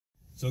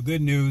So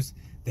good news,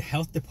 the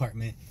health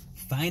department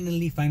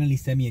finally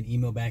sent me an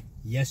email back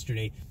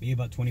yesterday, maybe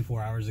about 24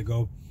 hours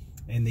ago,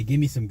 and they gave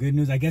me some good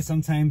news. I guess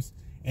sometimes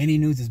any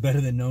news is better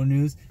than no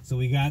news. So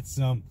we got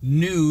some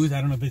news.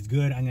 I don't know if it's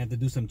good. I'm gonna have to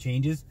do some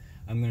changes.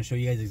 I'm gonna show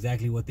you guys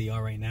exactly what they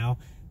are right now.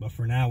 But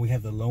for now, we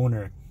have the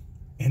loaner,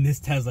 and this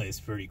Tesla is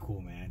pretty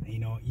cool, man.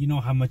 You know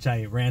how much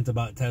I rant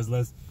about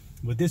Teslas,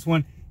 but this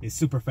one is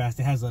super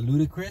fast. It has a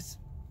ludicrous,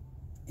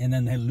 and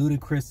then the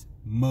ludicrous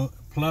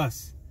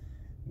plus,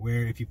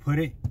 where if you put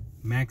it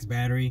max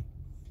battery,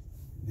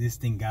 this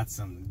thing got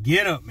some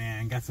get up,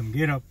 man. Got some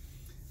get up.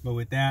 But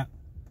with that,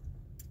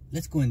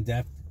 let's go in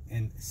depth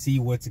and see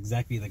what's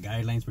exactly the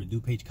guidelines for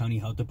DuPage County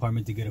Health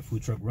Department to get a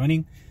food truck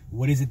running.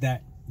 What is it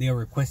that they are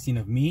requesting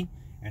of me,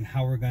 and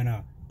how we're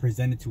gonna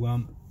present it to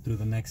them through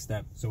the next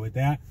step. So with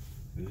that,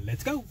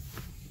 let's go.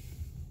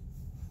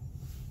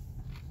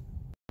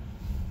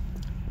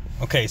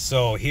 Okay,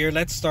 so here,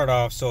 let's start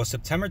off. So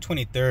September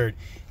 23rd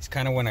is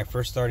kind of when I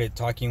first started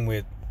talking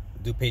with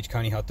DuPage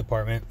County Health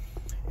Department,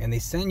 and they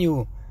send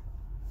you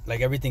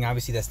like everything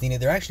obviously that's needed.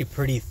 They're actually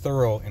pretty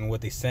thorough in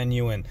what they send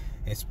you, and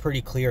it's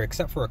pretty clear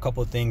except for a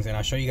couple of things, and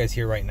I'll show you guys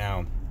here right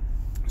now.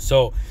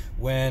 So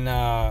when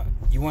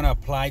you want to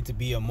apply to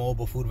be a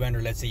mobile food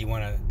vendor, let's say you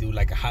want to do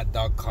like a hot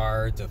dog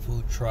cart, a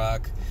food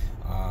truck,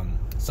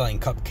 selling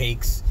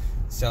cupcakes,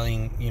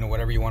 selling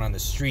whatever you want on the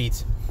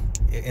streets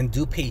in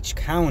DuPage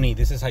County,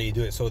 this is how you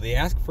do it. So they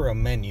ask for a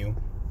menu,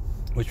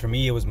 which for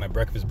me, it was my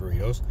breakfast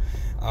burritos.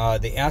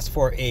 They asked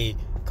for a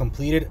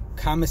completed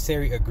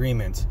commissary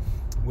agreement,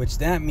 which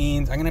that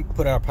means I'm gonna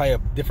put out probably a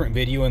different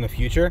video in the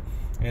future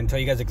and tell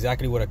you guys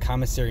exactly what a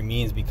commissary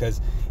means,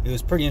 because it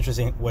was pretty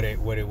interesting what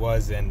it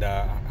was and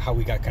how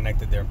we got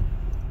connected there.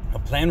 A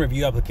plan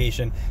review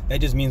application,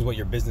 that just means what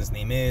your business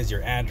name is,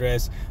 your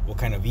address, what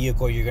kind of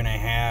vehicle you're gonna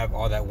have,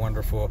 all that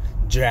wonderful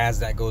jazz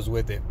that goes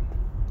with it.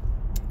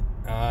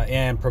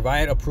 And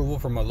provide approval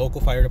from a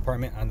local fire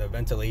department on the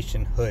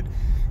ventilation hood.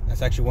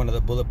 That's actually one of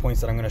the bullet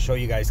points that I'm going to show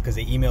you guys, because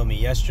they emailed me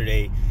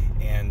yesterday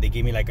and they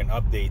gave me like an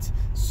update.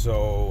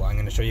 So I'm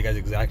going to show you guys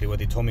exactly what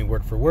they told me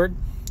word for word.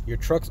 Your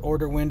truck's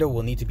order window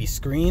will need to be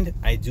screened.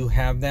 I do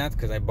have that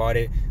because I bought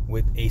it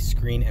with a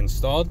screen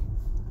installed.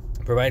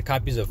 Provide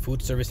copies of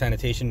food service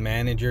sanitation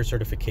manager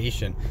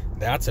certification.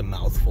 That's a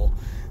mouthful.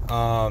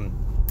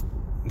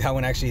 That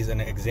one actually is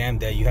an exam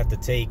that you have to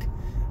take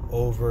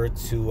over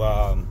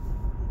to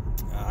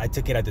I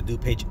took it at the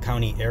DuPage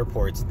County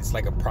airports. It's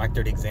like a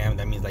proctored exam.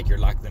 That means like you're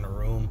locked in a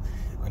room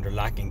under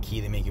lock and key.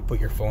 They make you put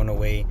your phone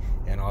away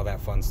and all that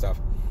fun stuff.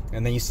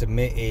 And then you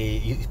submit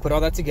you put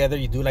all that together.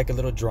 You do like a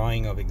little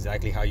drawing of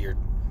exactly how your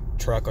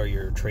truck or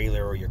your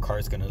trailer or your car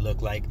is going to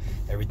look like,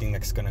 everything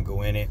that's going to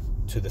go in it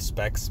to the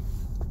specs.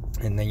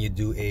 And then you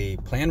do a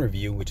plan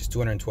review, which is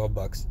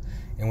 $212.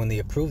 And when they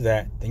approve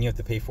that, then you have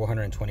to pay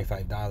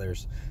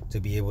 $425 to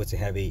be able to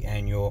have a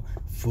annual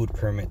food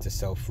permit to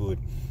sell food.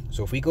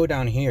 So if we go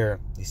down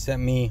here, they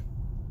sent me,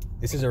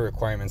 this is the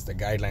requirements, the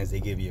guidelines they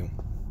give you.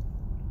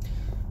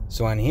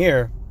 So on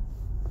here,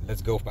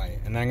 let's go by it.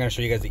 And then I'm going to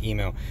show you guys the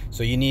email.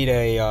 So you need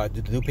a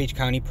the DuPage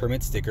County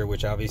permit sticker,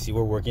 which obviously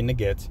we're working to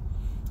get.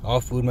 All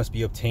food must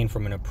be obtained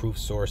from an approved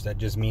source. That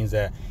just means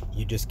that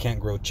you just can't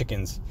grow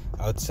chickens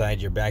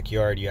outside your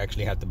backyard. You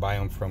actually have to buy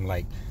them from,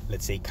 like,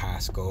 let's say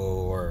Costco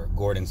or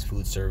Gordon's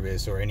Food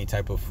Service or any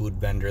type of food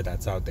vendor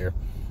that's out there.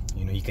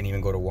 You can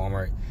even go to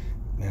Walmart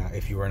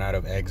if you run out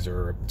of eggs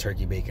or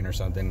turkey bacon or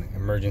something,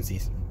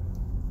 emergencies.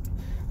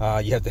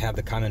 You have to have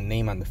the common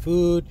name on the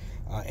food,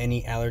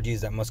 any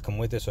allergies that must come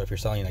with it. So if you're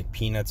selling like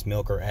peanuts,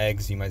 milk, or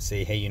eggs, you might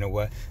say, hey, you know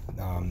what?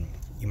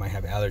 You might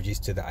have allergies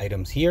to the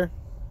items here.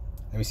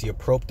 Let me see, a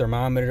probe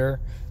thermometer.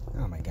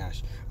 Oh my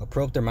gosh. A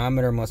probe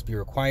thermometer must be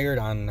required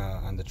on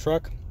the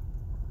truck.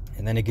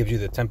 And then it gives you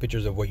the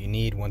temperatures of what you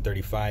need.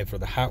 135 for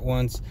the hot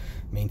ones.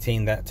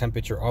 Maintain that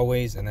temperature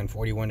always. And then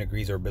 41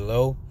 degrees or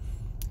below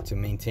to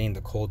maintain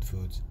the cold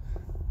foods.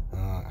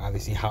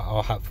 Obviously,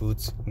 all hot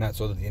foods, not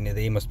so that at the end of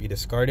the day, must be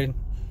discarded.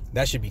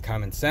 That should be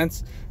common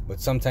sense. But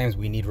sometimes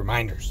we need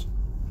reminders.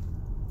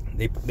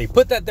 They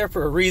put that there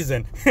for a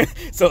reason.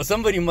 So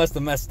somebody must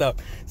have messed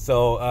up.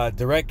 So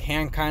direct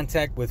hand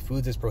contact with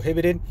foods is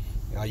prohibited.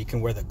 You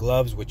can wear the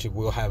gloves, which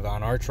we'll have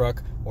on our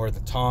truck, or the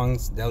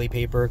tongs, deli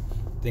paper,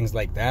 things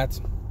like that.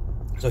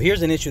 So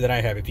here's an issue that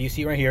I have. If you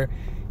see right here,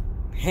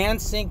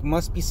 hand sink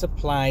must be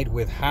supplied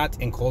with hot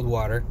and cold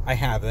water. I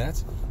have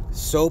that.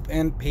 Soap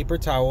and paper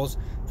towels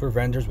for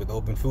vendors with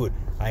open food.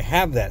 I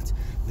have that.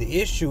 The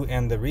issue,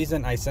 and the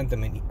reason I sent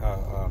them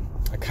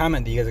a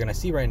comment that you guys are going to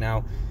see right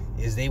now,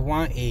 is they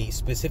want a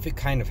specific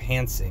kind of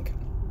hand sink.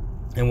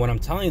 And what I'm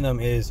telling them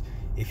is,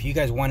 if you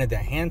guys wanted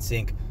that hand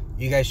sink,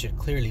 you guys should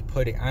clearly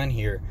put it on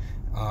here.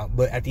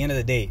 But at the end of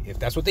the day, if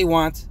that's what they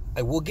want,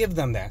 I will give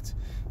them that.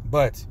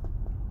 But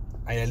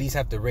I at least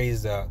have to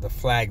raise the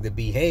flag to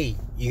be, hey,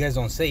 you guys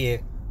don't say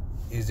it.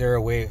 Is there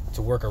a way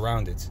to work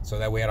around it? So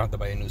that way I don't have to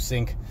buy a new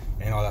sink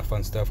and all that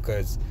fun stuff,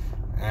 because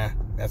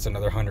that's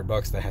another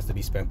 $100 that has to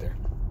be spent there.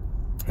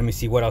 Let me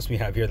see what else we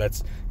have here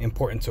that's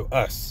important to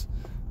us.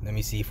 Let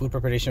me see. Food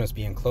preparation must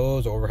be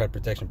enclosed. Overhead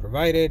protection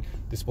provided.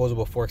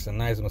 Disposable forks and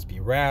knives must be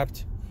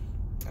wrapped.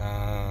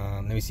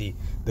 Let me see.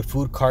 The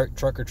food cart,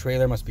 truck, or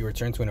trailer must be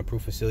returned to an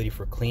approved facility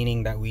for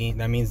cleaning. That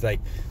means like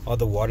all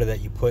the water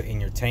that you put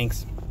in your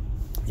tanks,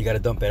 you got to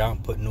dump it out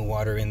and put new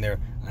water in there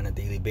on a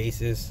daily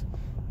basis.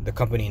 The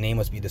company name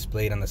must be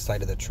displayed on the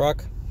side of the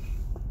truck.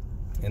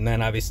 And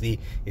then obviously,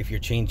 if you're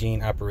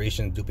changing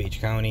operations DuPage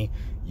County,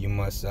 you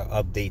must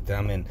update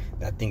them. And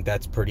I think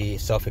that's pretty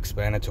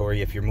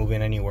self-explanatory. If you're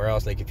moving anywhere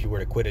else, like if you were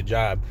to quit a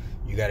job,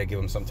 you got to give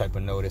them some type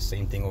of notice.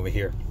 Same thing over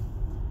here.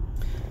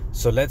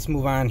 So let's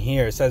move on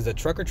here. It says the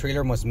truck or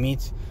trailer must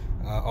meet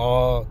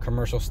all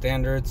commercial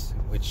standards,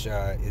 which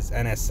is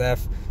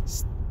NSF,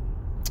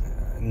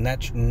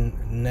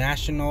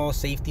 National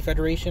Safety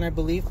Federation, I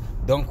believe.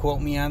 Don't quote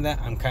me on that.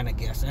 I'm kind of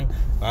guessing.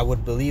 I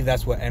would believe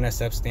that's what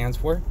NSF stands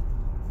for.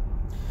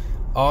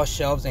 All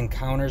shelves and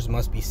counters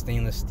must be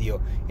stainless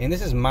steel. And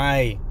this is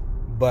my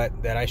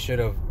butt that I should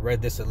have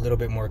read this a little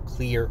bit more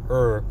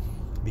clearer,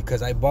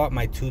 because I bought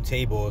my 2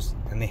 tables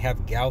and they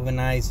have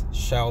galvanized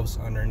shelves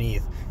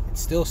underneath.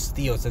 It's still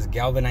steel. It says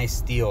galvanized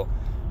steel,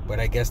 but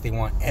I guess they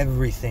want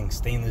everything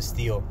stainless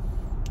steel.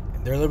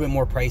 They're a little bit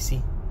more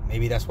pricey.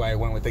 Maybe that's why I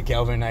went with the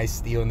galvanized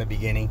steel in the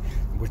beginning.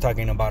 We're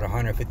talking about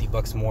 150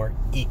 bucks more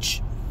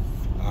each.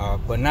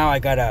 But now I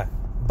gotta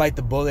bite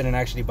the bullet and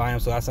actually buy them,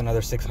 so that's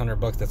another 600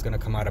 bucks that's gonna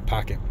come out of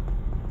pocket.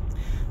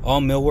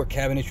 All millwork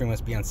cabinetry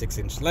must be on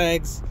 6-inch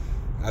legs.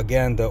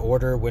 Again, the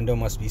order window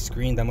must be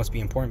screened. That must be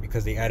important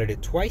because they added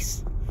it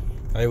twice.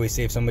 I always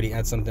say if somebody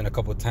adds something a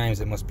couple times,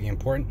 it must be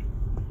important.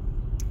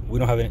 We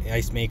don't have an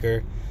ice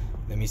maker.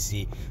 Let me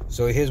see.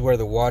 So here's where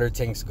the water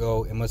tanks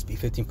go. It must be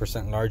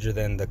 15% larger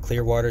than the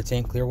clear water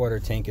tank. Clear water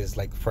tank is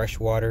like fresh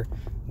water,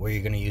 where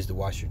you're gonna use to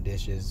wash your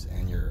dishes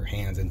and your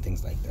hands and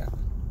things like that.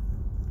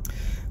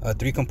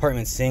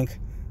 3-compartment sink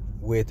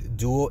with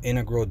dual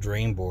integral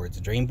drain boards.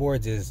 Drain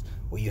boards is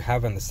what you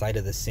have on the side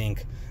of the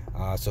sink,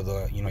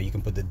 so you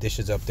can put the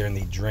dishes up there and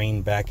they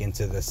drain back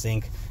into the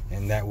sink,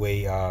 and that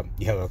way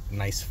you have a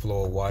nice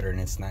flow of water and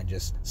it's not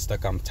just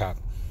stuck on top.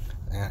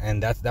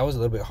 And that was a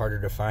little bit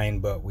harder to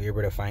find, but we were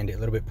able to find it. A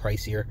little bit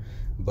pricier,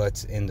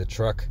 but in the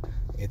truck,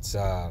 it's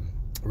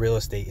real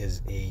estate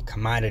is a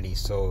commodity,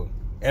 so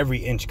every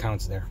inch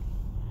counts there.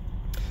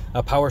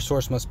 A power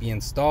source must be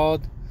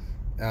installed.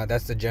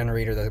 That's the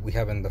generator that we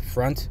have in the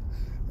front.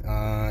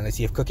 Let's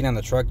see. If cooking on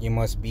the truck, you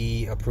must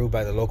be approved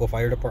by the local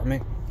fire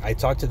department. I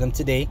talked to them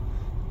today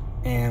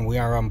and we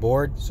are on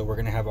board, so we're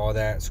gonna have all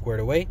that squared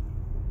away.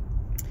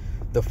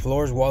 The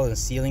floors, walls, and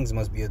ceilings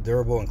must be a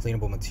durable and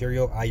cleanable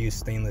material. I use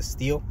stainless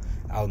steel.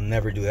 I'll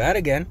never do that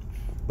again.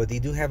 But they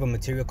do have a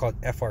material called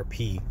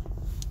FRP.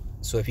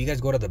 So if you guys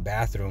go to the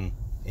bathroom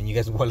and you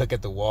guys will look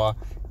at the wall,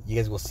 you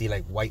guys will see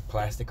like white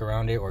plastic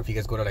around it. Or if you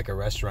guys go to like a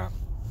restaurant,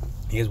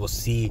 you guys will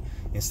see,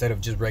 instead of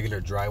just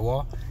regular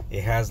drywall,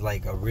 it has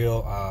like a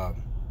real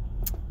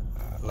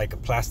like a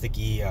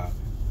plasticky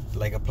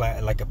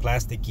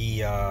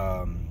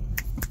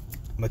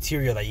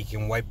material that you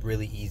can wipe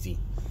really easy.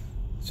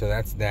 So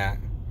that's that.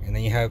 And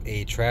then you have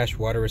a trash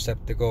water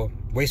receptacle,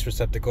 waste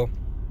receptacle.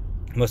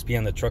 It must be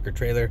on the truck or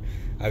trailer.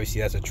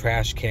 Obviously that's a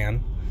trash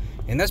can.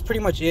 And that's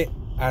pretty much it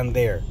on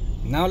there.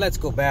 Now let's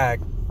go back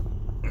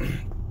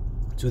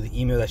to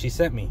the email that she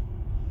sent me.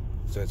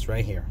 So it's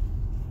right here.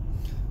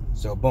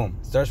 So boom,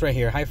 it starts right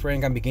here. Hi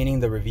Frank, I'm beginning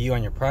the review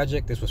on your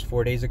project. This was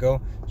 4 days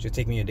ago. It should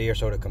take me a day or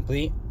so to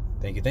complete.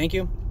 Thank you, thank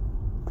you.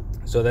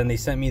 So then they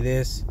sent me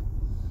this,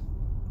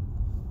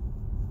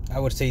 I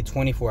would say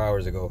 24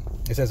 hours ago.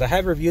 It says, I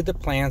have reviewed the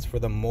plans for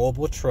the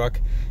mobile truck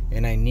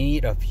and I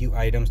need a few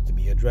items to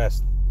be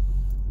addressed.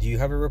 Do you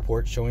have a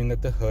report showing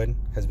that the hood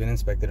has been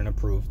inspected and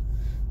approved?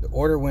 The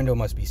order window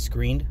must be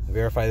screened.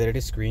 Verify that it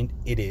is screened.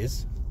 It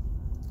is.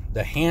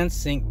 The hand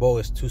sink bowl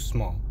is too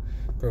small.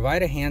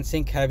 Provide a hand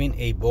sink having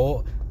a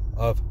bowl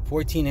of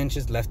 14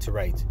 inches left to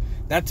right.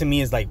 That to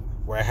me is like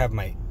where I have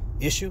my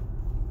issue,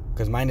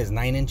 because mine is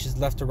 9 inches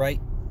left to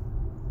right.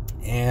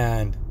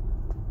 And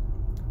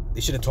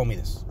they should have told me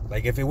this.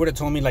 Like if it would have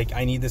told me like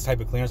I need this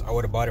type of clearance, I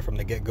would have bought it from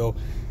the get-go.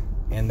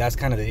 And that's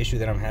kind of the issue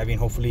that I'm having.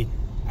 Hopefully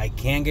I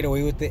can get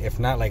away with it. If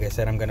not, like I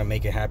said, I'm gonna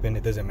make it happen.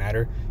 It doesn't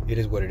matter. It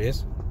is what it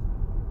is.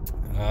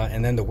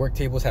 And then the work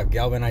tables have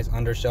galvanized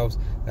undershelves.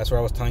 That's where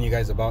I was telling you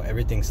guys about.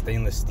 Everything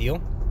stainless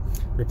steel.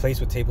 Replaced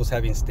with tables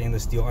having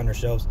stainless steel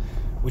undershelves,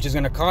 which is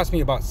gonna cost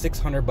me about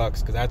 600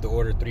 bucks because I have to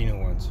order 3 new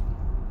ones.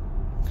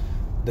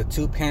 The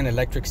 2-pan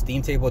electric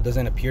steam table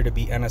doesn't appear to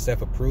be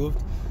NSF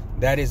approved.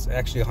 That is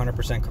actually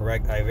 100%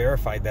 correct. I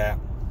verified that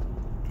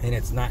and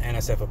it's not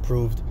NSF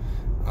approved.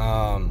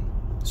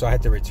 So I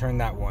had to return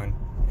that one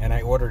and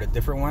I ordered a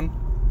different one,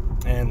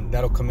 and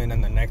that'll come in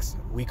the next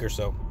week or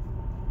so,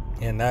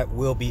 and that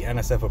will be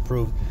NSF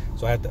approved.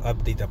 So I have to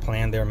update the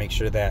plan there, make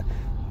sure that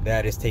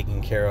that is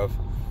taken care of.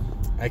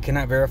 I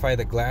cannot verify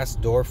the glass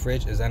door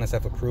fridge is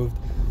NSF approved.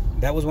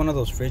 That was one of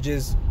those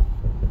fridges,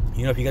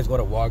 you know, if you guys go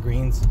to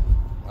Walgreens,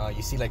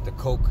 you see like the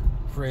Coke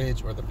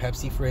fridge or the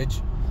Pepsi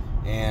fridge,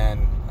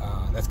 and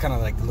that's kind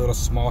of like the little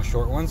small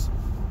short ones.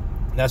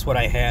 That's what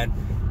I had,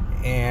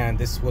 and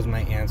this was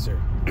my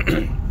answer.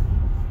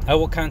 I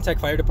will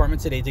contact fire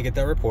department today to get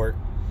that report.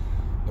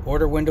 The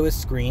order window is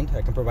screened.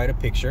 I can provide a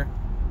picture.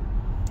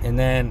 And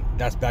then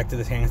that's back to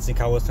the hand sink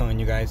I was telling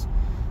you guys.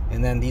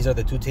 And then these are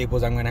the 2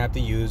 tables I'm going to have to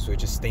use,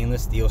 which is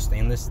stainless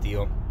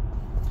steel.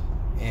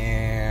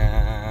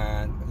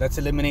 And let's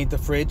eliminate the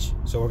fridge.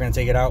 So we're going to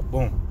take it out.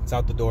 Boom, it's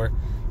out the door.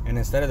 And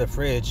instead of the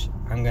fridge,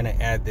 I'm going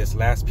to add this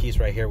last piece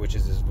right here, which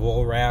is this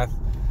Volrath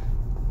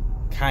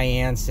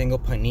Cayenne single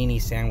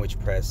panini sandwich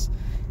press.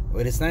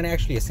 But it's not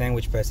actually a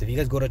sandwich press. If you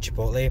guys go to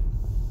Chipotle,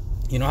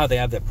 you know how they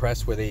have that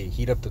press where they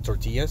heat up the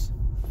tortillas?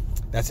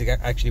 That's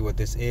actually what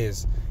this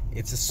is.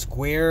 It's a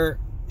square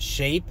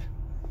shape,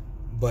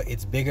 but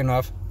it's big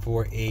enough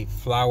for a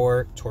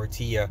flour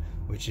tortilla,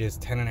 which is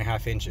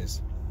 10.5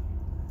 inches.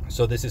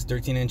 So this is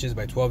 13 inches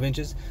by 12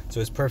 inches. So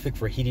it's perfect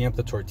for heating up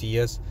the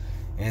tortillas.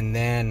 And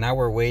then now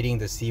we're waiting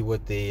to see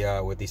what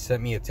they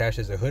sent me attached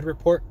as a hood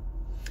report.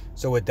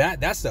 So with that,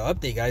 that's the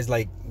update, guys.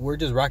 Like, we're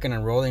just rocking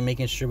and rolling,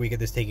 making sure we get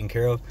this taken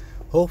care of.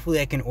 Hopefully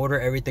I can order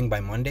everything by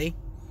Monday.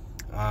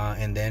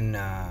 And then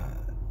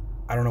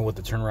I don't know what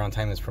the turnaround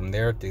time is from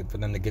there for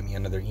them to give me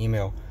another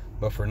email.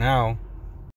 But for now,